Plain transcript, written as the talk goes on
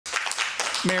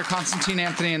Mayor Konstantine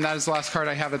Anthony, and that is the last card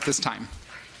I have at this time.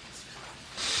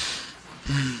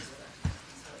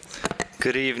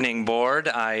 Good evening, board.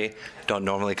 I don't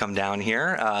normally come down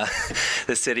here.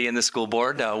 The city and the school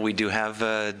board, we do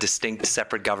have distinct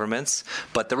separate governments,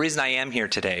 but the reason I am here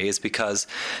today is because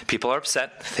people are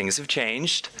upset, things have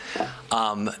changed,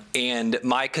 and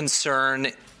my concern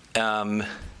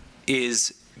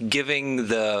is giving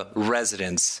the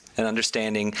residents an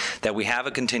understanding that we have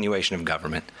a continuation of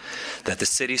government, that the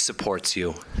city supports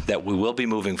you, that we will be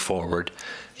moving forward.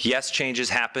 Yes, changes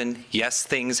happen. Yes,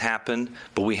 things happen,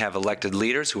 but we have elected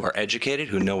leaders who are educated,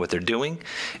 who know what they're doing,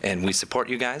 and we support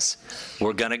you guys.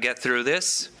 We're going to get through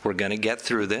this. We're going to get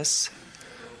through this,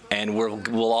 and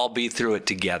we'll all be through it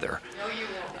together.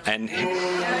 And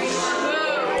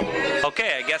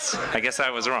okay, I guess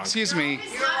I was wrong. Excuse me.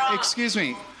 Excuse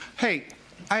me. Hey,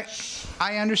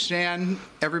 I understand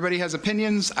everybody has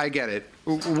opinions. I get it.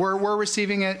 We're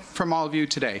receiving it from all of you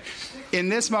today. In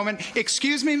this moment,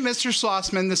 excuse me, Mr.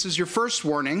 Schlossman, this is your first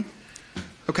warning,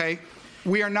 okay?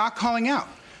 We are not calling out,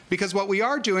 because what we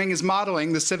are doing is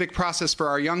modeling the civic process for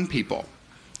our young people.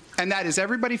 And that is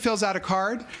everybody fills out a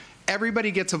card,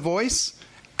 everybody gets a voice,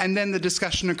 and then the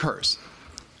discussion occurs.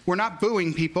 We're not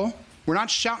booing people. We're not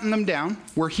shouting them down.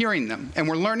 We're hearing them, and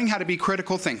we're learning how to be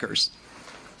critical thinkers.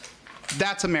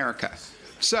 That's America.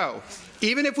 So,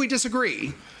 even if we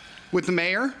disagree with the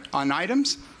mayor on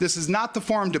items, this is not the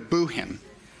forum to boo him.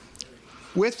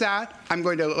 With that, I'm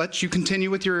going to let you continue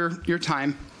with your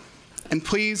time. And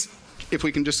please, if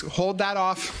we can just hold that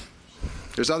off,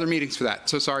 there's other meetings for that.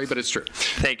 So sorry, but it's true.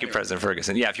 Thank you, President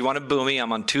Ferguson. Yeah, if you want to boo me,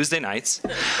 I'm on Tuesday nights.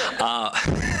 The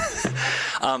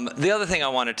other thing I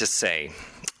wanted to say,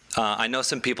 I know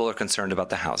some people are concerned about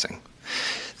the housing.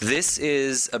 This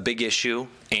is a big issue,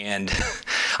 and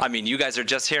I mean, you guys are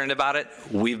just hearing about it.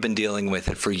 We've been dealing with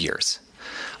it for years.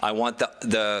 I want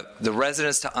the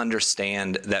residents to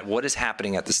understand that what is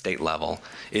happening at the state level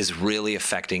is really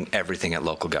affecting everything at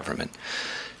local government.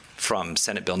 From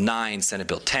Senate Bill 9, Senate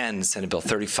Bill 10, Senate Bill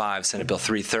 35, Senate Bill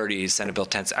 330, Senate Bill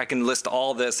 10. I can list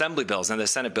all the Assembly bills and the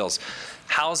Senate bills.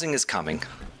 Housing is coming.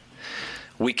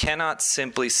 We cannot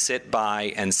simply sit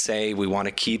by and say we want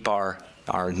to keep our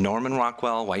Norman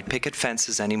Rockwell white picket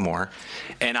fences anymore.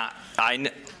 And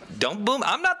I don't boom.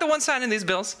 I'm not the one signing these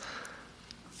bills,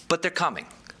 but they're coming.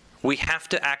 We have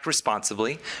to act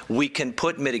responsibly. We can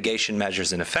put mitigation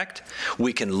measures in effect.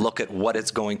 We can look at what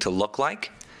it's going to look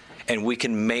like, and we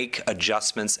can make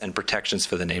adjustments and protections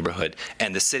for the neighborhood.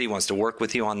 And the city wants to work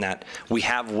with you on that. We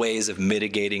have ways of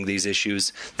mitigating these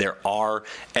issues. There are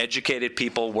educated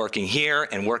people working here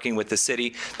and working with the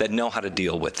city that know how to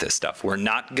deal with this stuff. We're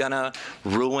not gonna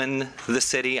ruin the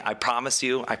city. I promise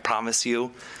you, I promise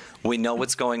you. We know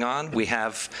what's going on. We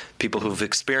have people who've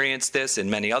experienced this in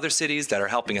many other cities that are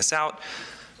helping us out.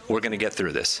 We're gonna get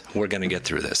through this. We're gonna get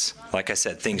through this. Like I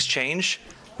said, things change.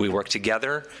 We work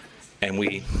together, and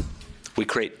we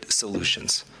create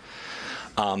solutions.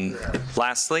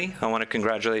 Lastly, I want to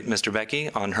congratulate Mr. Becky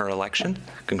on her election.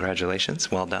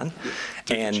 Congratulations, well done.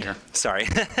 And sorry.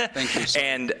 Thank you, sir.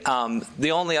 And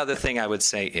the only other thing I would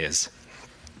say is,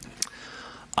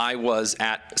 I was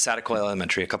at Saticoy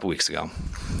Elementary a couple weeks ago.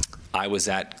 I was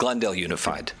at Glendale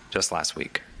Unified just last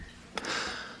week.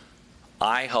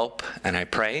 I hope and I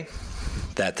pray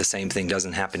that the same thing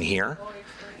doesn't happen here.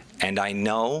 And I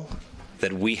know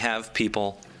that we have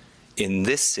people in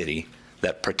this city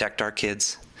that protect our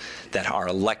kids, that are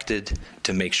elected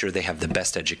to make sure they have the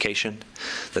best education,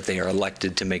 that they are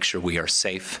elected to make sure we are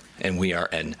safe and we are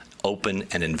an open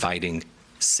and inviting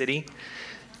city.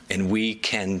 And we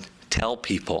can tell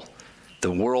people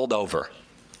the world over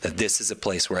that this is a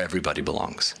place where everybody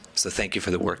belongs. So thank you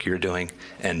for the work you're doing,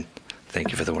 and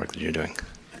thank you for the work that you're doing.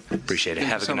 Appreciate it.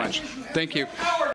 Have a good night. Thank you so much. Thank you.